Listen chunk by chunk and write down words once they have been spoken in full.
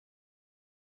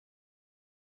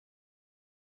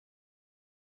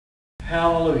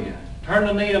Hallelujah. Turn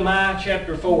to Nehemiah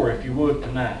chapter 4 if you would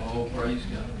tonight. Oh, praise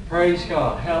God. Praise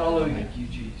God. Hallelujah. Thank you,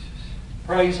 Jesus.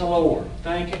 Praise the Lord.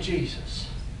 Thank you, Jesus.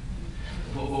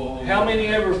 Oh, How many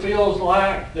ever feels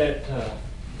like that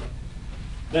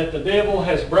that the devil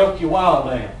has broke your wall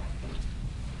down?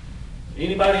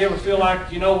 Anybody ever feel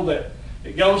like, you know, that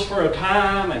it goes for a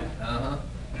time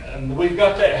and we've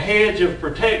got that hedge of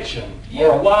protection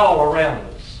or a wall around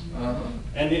us.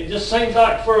 And it just seems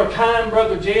like for a time,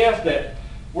 Brother Jeff, that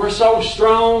we're so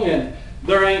strong and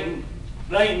there ain't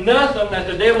nothing that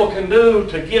the devil can do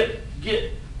to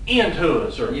get into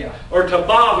us or to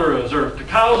bother us or to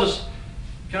cause us.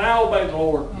 Can I obey the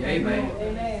Lord? Amen.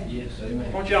 Amen. Yes,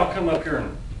 amen. Why don't y'all come up here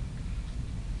and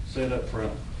sit up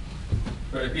front.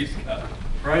 Praise God.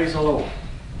 Praise the Lord.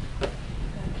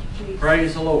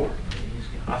 Praise the Lord.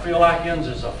 I feel like yins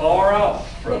is afar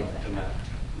off from it tonight.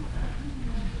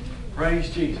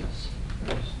 Praise Jesus.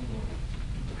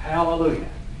 Hallelujah.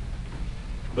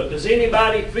 But does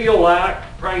anybody feel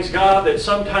like, praise God, that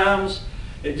sometimes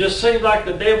it just seems like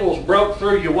the devil's broke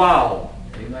through your wall?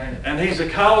 Amen. And he's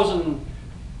causing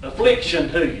affliction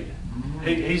to you.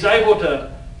 He's able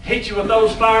to hit you with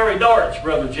those fiery darts,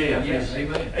 Brother Jeff. Yes,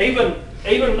 amen.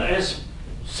 Even as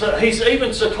he's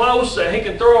even so close that he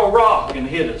can throw a rock and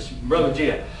hit us, Brother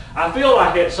Jeff. I feel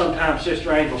like that sometimes,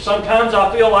 Sister Angel. Sometimes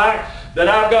I feel like that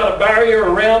I've got a barrier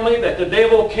around me that the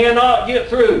devil cannot get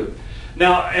through.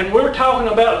 Now, and we're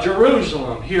talking about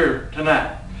Jerusalem here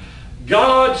tonight.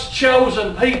 God's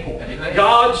chosen people. Amen.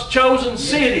 God's chosen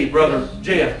city, Brother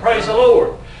Jeff. Praise the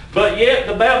Lord. But yet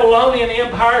the Babylonian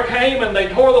Empire came and they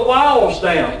tore the walls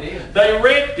down. They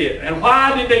wrecked it. And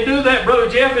why did they do that, Brother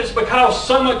Jeff? It's because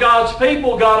some of God's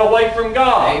people got away from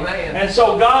God. Amen. And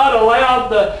so God allowed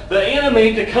the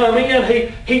enemy to come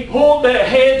in. He pulled that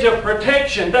hedge of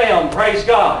protection down, praise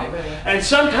God. Amen. And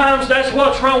sometimes that's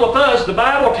what's wrong with us. The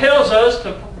Bible tells us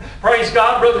to, praise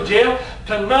God, Brother Jeff,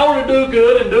 to know to do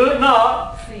good and do it not.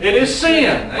 It is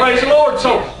sin. Praise the Lord.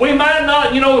 So we might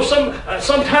not, you know,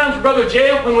 sometimes, Brother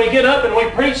Jeff, when we get up and we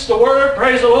preach the Word,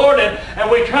 praise the Lord, and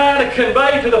we try to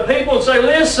convey to the people and say,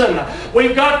 listen,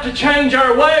 we've got to change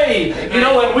our way. You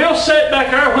know, and we'll sit back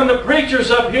there when the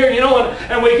preacher's up here, you know,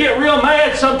 and we get real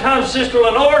mad sometimes, Sister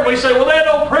Lenore, and we say, well, that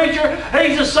old preacher,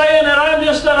 he's just saying that I'm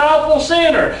just an awful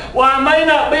sinner. Well, I may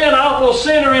not be an awful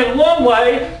sinner in one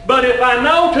way, but if I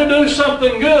know to do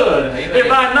something good, if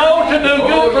I know to do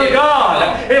good for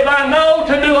God, if I know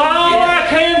to do all I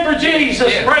can for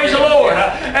Jesus, praise the Lord.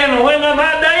 And when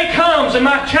my day comes and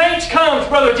my chance comes,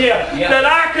 Brother Jeff, that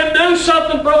I can do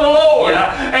something for the Lord,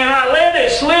 and I let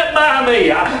it slip by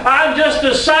me. I'm just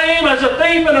the same as a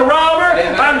thief and a robber.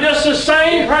 I'm just the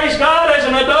same, praise God, as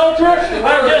an adulterer.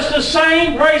 I'm just the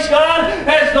same, praise God,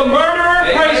 as the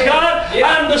murderer, praise God.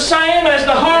 I'm the same as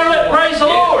the harlot, praise the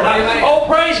Lord. Oh,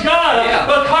 praise God.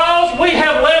 Because we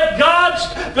have let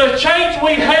the chance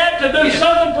we had to do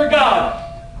something for God.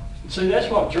 See, that's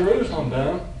what Jerusalem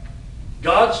done.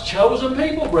 God's chosen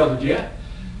people, Brother Jeff.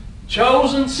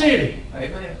 Chosen city.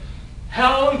 Amen.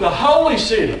 Hallelujah. The holy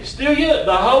city. Still yet,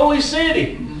 the holy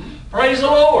city. Praise the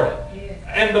Lord.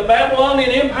 And the Babylonian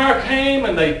Empire came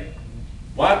and they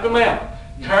wiped them out.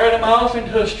 Carried them off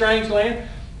into a strange land.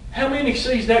 How many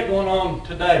sees that going on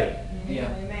today?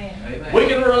 Amen. We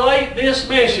can relate this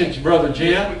message, Brother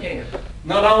Jeff. Yes, we can.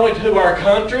 Not only to our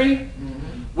country,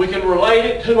 we can relate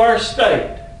it to our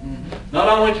state. Not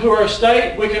only to our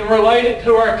state, we can relate it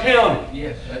to our county.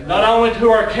 Yes, not only to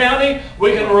our county,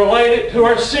 we can relate it to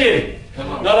our city.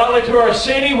 Not only to our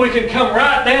city, we can come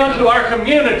right down to our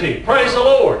community. Praise the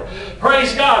Lord.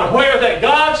 Praise God. Where that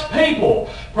God's people,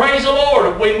 praise the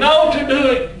Lord, we know to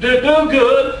do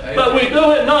good, but we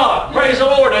do it not. Praise the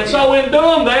Lord. And so in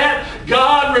doing that,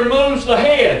 God removes the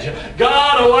hedge.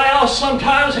 God allows,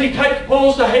 sometimes He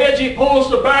pulls the hedge, He pulls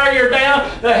the barrier down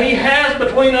that He has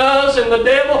between us and the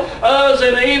devil, us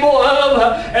and evil,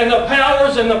 and the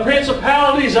powers and the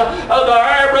principalities of the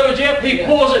air, Brother Jeff. He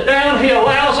pulls it down. He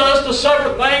allows us to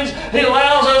suffer things. He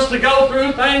allows us to go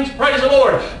through things. Praise the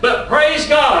Lord. But praise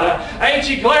God, ain't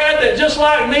you glad that just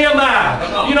like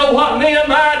Nehemiah, you know what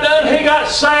Nehemiah done? He got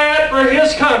sad for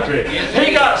his country.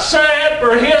 He got sad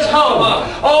for his home.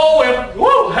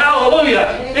 Oh,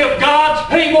 hallelujah. If God's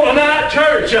people tonight,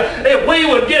 church, if we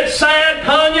would get sad,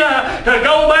 Tanya, to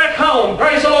go back home,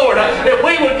 praise the Lord. If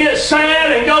we would get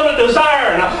sad and go to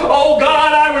desiring, oh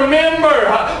God, I remember,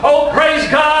 oh praise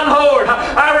God, Lord,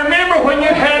 I remember when you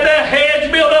had that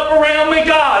hedge built up around me,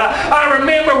 God. I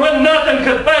remember when nothing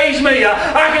could faze me.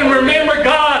 I can remember,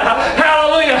 God,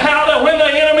 hallelujah, how that when the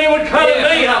enemy would come to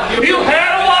me, you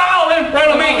had a wall in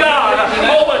front of me, God.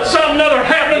 Oh, but something other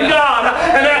happened, God,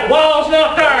 and that wall's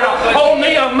not there. Oh,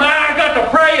 Nehemiah got to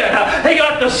praying.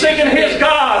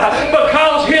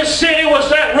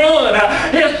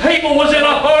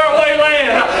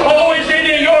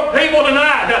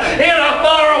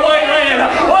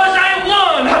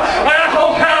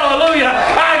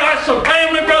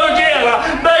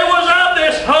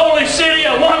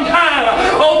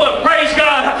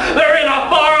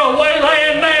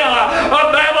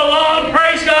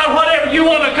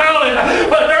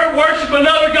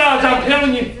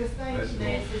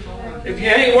 you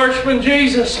ain't worshiping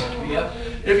Jesus, Yep.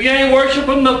 if you ain't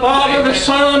worshiping the Father, the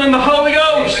Son, and the Holy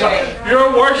Ghost,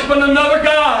 you're worshiping another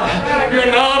God.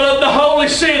 You're not of the holy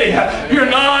city. You're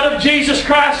not of Jesus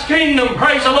Christ's kingdom.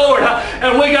 Praise the Lord.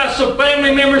 And we got some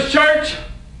family members, church.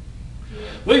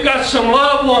 We've got some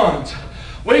loved ones.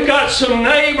 We've got some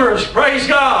neighbors, praise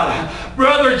God.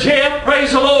 Brother Jeff,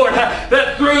 praise the Lord,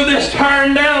 that through this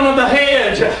turn down of the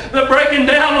hedge, the breaking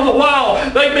down of the wall,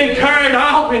 they've been carried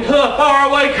off into a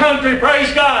faraway country,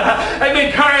 praise God. They've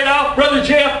been carried off, Brother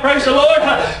Jeff, praise the Lord,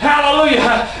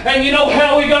 hallelujah. And you know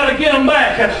how we got to get them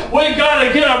back? We've got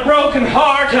to get a broken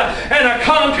heart and a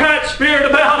contrite spirit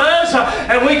about us,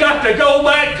 and we got to go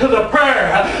back to the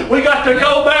prayer. We got to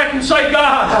go back and say,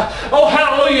 God, oh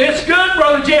hallelujah, it's good,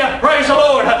 Brother Jeff, praise the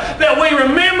Lord, that we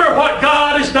remember what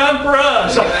God has done for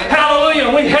us. Hallelujah.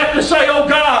 And we have to say, oh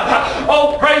God,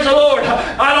 oh praise the Lord,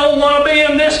 I don't want to be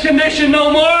in this condition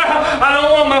no more. I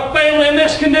don't want my family in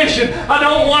this condition. I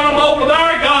don't want them over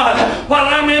there, God, while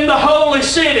I'm in the holy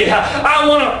city. I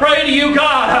want to pray to you,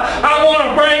 God. I want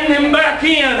to bring them back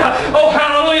in. Oh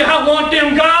hallelujah. I want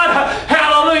them, God,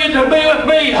 hallelujah, to be with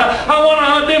me. I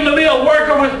want them to be a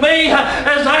worker with me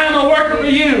as I am a worker for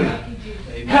you.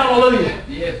 Hallelujah.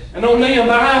 Yes. And on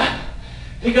Nehemiah,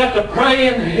 he got to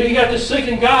praying, he got to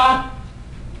seeking God.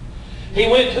 He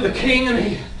went to the king,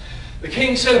 and the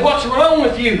king said, what's wrong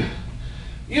with you?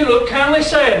 You look kind of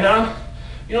sad now.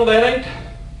 You know that ain't,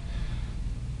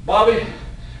 Bobby,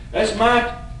 that's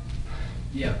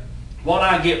what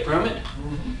I get from it.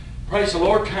 Mm-hmm. Praise the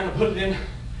Lord, kind of put it in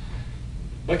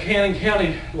Buchanan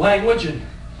County language and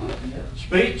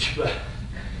speech. But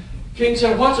the king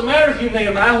said, what's the matter with you,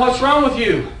 Nehemiah? What's wrong with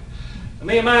you? And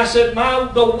Nehemiah said,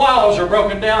 the walls are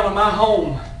broken down in my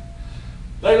home.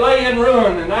 They lay in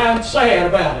ruin, and I'm sad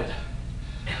about it.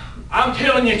 I'm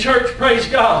telling you, church, praise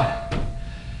God.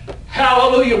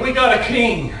 Hallelujah, we got a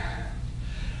king.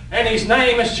 And his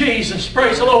name is Jesus.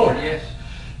 Praise the Lord. Yes.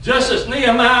 Just as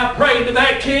Nehemiah prayed to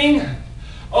that king,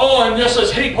 oh, and just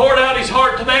as he poured out his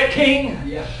heart to that king,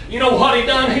 you know what he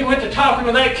done? He went to talking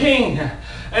to that king.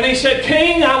 And he said,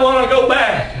 King, I want to go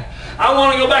back. I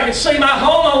want to go back and see my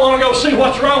home. I want to go see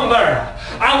what's wrong there.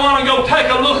 I want to go take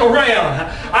a look around.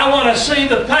 I want to see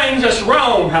the things that's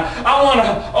wrong. I want to,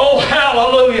 oh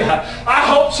hallelujah. I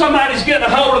hope somebody's getting a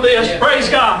hold of this. Praise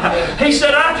God. He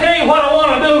said, I tell you what I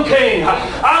want to do, King.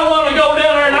 I want to go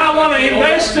down there and I want to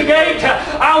investigate.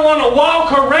 I want to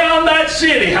walk around that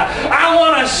city. I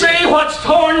want to see what's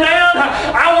torn down.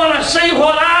 I want to see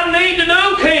what I need to do,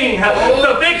 King,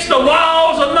 to fix the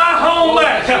walls of my home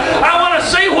back. I want to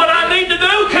see what I need to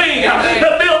do, King, to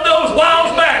build those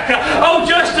walls back. Oh,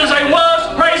 just as they was,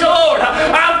 praise the Lord.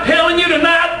 I'm telling you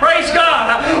tonight, praise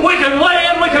God, we can lay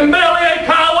and we can bellyache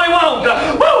all we want.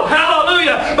 Woo,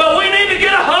 hallelujah. But we need to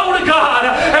get a hold of God,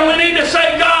 and we need to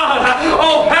say, God,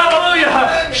 oh,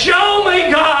 hallelujah, show me,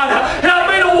 God,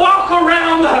 help me to walk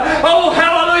around, oh,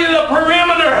 hallelujah, the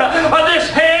perimeter of this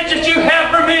hedge that you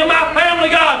have for me and my family,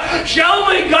 God. Show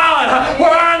me, God,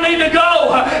 where I need to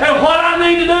go and what I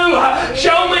need to do.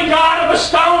 Show me, God, if a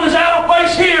stone is out of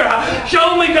place here.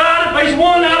 Show me, God, if there's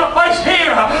one out of place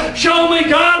here. Show me,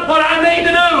 God, what I need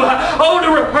to do. Oh,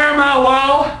 to repair my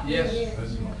wall. Yes.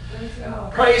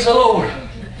 Praise the Lord.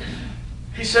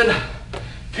 He said,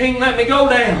 King, let me go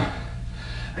down.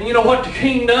 And you know what the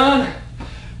king done?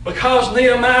 Because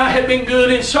Nehemiah had been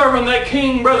good in serving that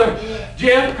king, Brother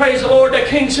Jeff, praise the Lord, that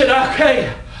king said,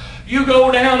 okay, you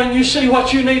go down and you see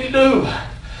what you need to do.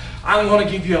 I'm going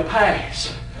to give you a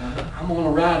pass. I'm going to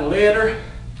write a letter.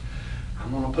 I'm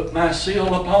going to put my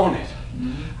seal upon it.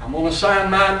 I'm going to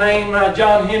sign my name,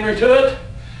 John Henry, to it.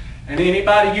 And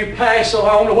anybody you pass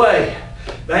along the way,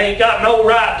 they ain't got no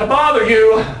right to bother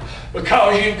you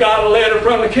because you've got a letter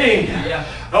from the king.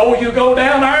 Oh, you go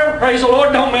down there, praise the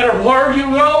Lord, don't matter where you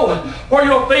go, where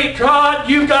your feet trod,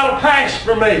 you've got a pass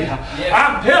for me.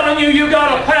 I'm telling you, you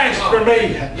got a pass for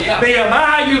me.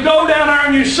 Nehemiah, you go down there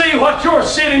and you see what your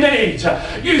city needs.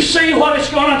 You see what it's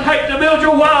going to take to build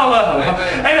your wall up.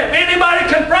 And if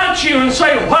anybody confronts you and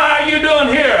say, why are you doing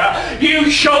here? You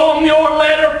show them your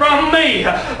letter from me.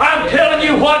 I'm telling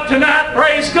you what tonight,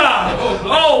 praise God.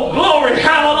 Oh, glory,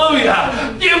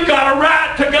 hallelujah. You've got a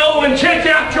right to go and check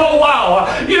out your wall.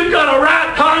 You've got a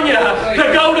right, Tanya, to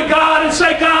go to God and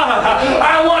say, God,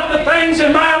 I want the things in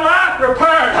my life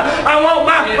repaired. I want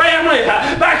my family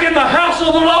back in the house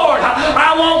of the Lord.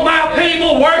 I want my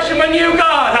people worshiping you,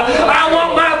 God. I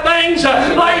want my things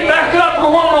laid back up. I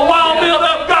want my wall built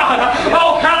up, God.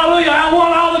 Oh, hallelujah. I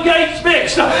want all the gates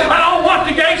fixed. I don't want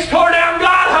the gates tore down,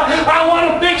 God. I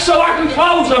want them fixed so I can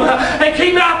close them and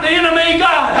keep out the enemy,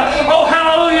 God. Oh,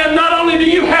 hallelujah. Not only do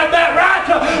you have that right,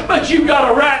 but you've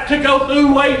got a right to go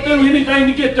through, wade through anything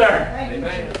to get there.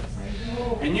 Amen.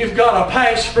 And you've got a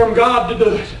pass from God to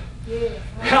do it.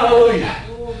 Hallelujah.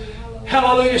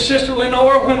 Hallelujah, Sister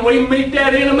Lenore, when we meet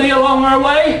that enemy along our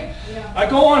way, I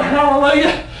go on,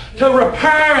 hallelujah, to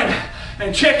repair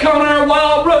and check on our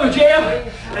wall, Brother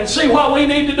Jeff, and see what we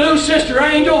need to do, Sister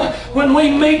Angel, when we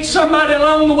meet somebody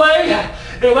along the way.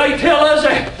 If they tell us,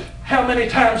 how many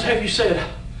times have you said,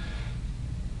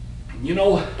 you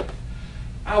know,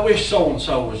 I wish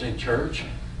so-and-so was in church.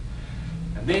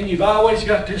 And then you've always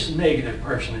got this negative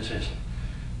person that says,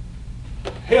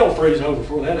 hell freeze over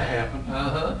before that happened.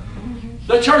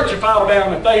 The church will fall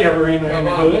down if they ever in there.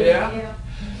 Yeah.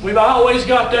 We've always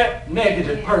got that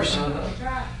negative person.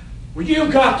 Well,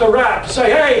 you've got the right to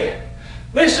say, hey,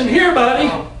 listen here, buddy.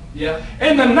 Yeah.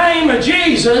 In the name of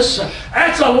Jesus,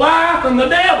 that's a lie from the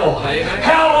devil. Amen.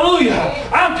 Hallelujah.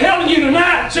 I'm telling you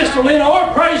tonight, Sister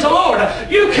Lenore, praise the Lord.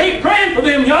 You keep praying for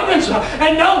them young'uns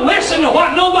and don't listen to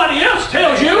what nobody else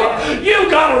tells you.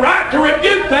 You got a right to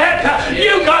rebuke that.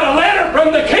 You got a letter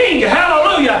from the King.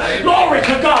 Hallelujah. Glory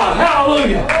to God.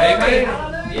 Hallelujah.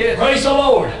 Amen. Yes. Praise the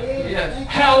Lord. Yes.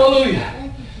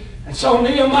 Hallelujah. And so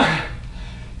Nehemiah,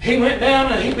 he went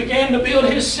down and he began to build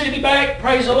his city back.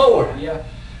 Praise the Lord. Yeah.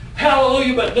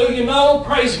 Hallelujah. But do you know,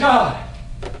 praise God,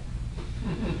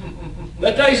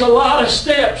 that there's a lot of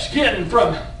steps getting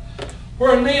from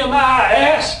where Nehemiah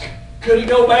asked, could he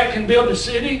go back and build the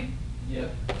city? Yeah.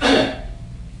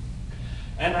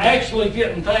 And actually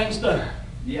getting things done.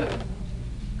 Yeah.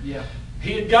 Yeah.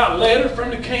 He had got a letter from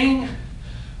the king,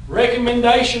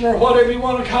 recommendation or whatever you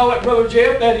want to call it, Brother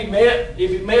Jeff, that he met.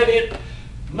 If he met it,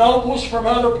 nobles from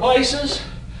other places.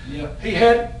 Yeah. He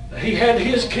had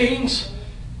his king's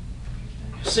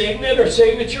signet or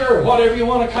signature or whatever you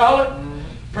want to call it.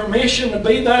 Permission to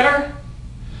be there.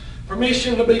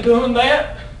 Permission to be doing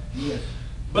that. Yes.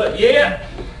 But yet,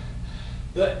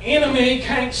 the enemy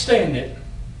can't stand it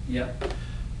Yeah.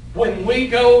 when we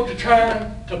go to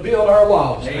try to build our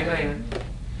walls. Amen.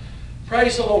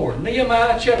 Praise the Lord.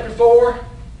 Nehemiah chapter 4.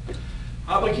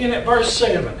 I'll begin at verse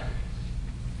 7.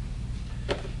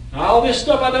 Now, all this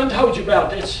stuff I done told you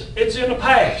about, it's in the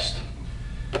past.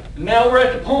 And now we're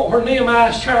at the point where Nehemiah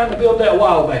is trying to build that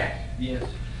wall back. Yes.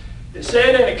 It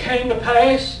said, and it came to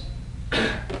pass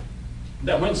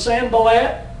that when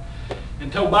Sanballat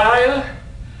and Tobiah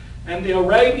and the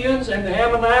Arabians and the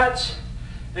Ammonites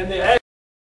and the